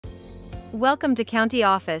Welcome to County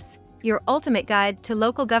Office, your ultimate guide to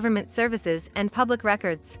local government services and public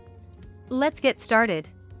records. Let's get started.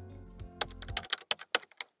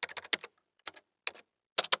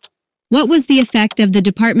 What was the effect of the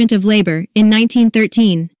Department of Labor in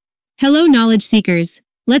 1913? Hello, knowledge seekers.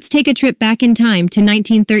 Let's take a trip back in time to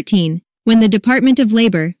 1913, when the Department of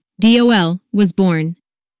Labor, DOL, was born.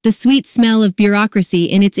 The sweet smell of bureaucracy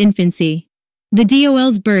in its infancy. The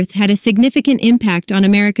DOL's birth had a significant impact on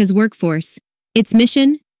America's workforce. Its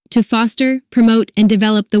mission? To foster, promote, and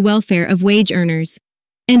develop the welfare of wage earners.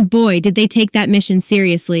 And boy, did they take that mission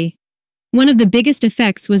seriously. One of the biggest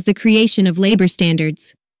effects was the creation of labor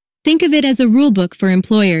standards. Think of it as a rulebook for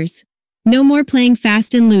employers. No more playing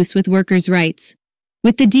fast and loose with workers' rights.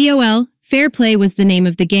 With the DOL, fair play was the name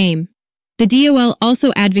of the game. The DOL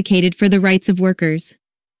also advocated for the rights of workers.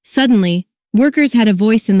 Suddenly, workers had a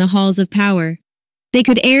voice in the halls of power. They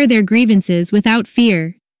could air their grievances without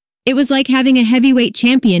fear. It was like having a heavyweight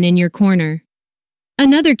champion in your corner.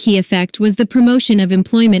 Another key effect was the promotion of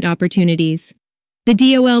employment opportunities. The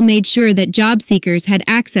DOL made sure that job seekers had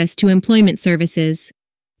access to employment services.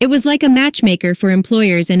 It was like a matchmaker for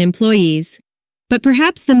employers and employees. But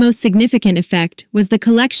perhaps the most significant effect was the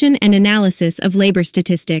collection and analysis of labor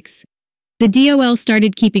statistics. The DOL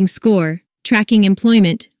started keeping score, tracking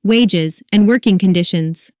employment, wages, and working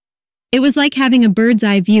conditions. It was like having a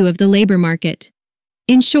bird's-eye view of the labor market.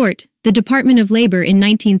 In short, the Department of Labor in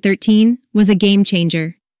 1913 was a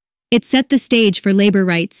game-changer. It set the stage for labor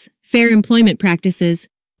rights, fair employment practices,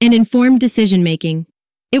 and informed decision-making.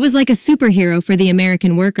 It was like a superhero for the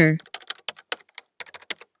American worker.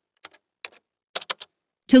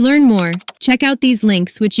 To learn more, check out these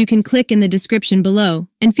links which you can click in the description below,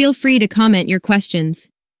 and feel free to comment your questions.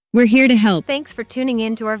 We're here to help. Thanks for tuning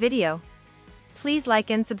in to our video. Please like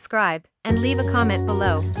and subscribe, and leave a comment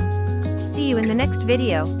below. See you in the next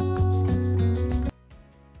video.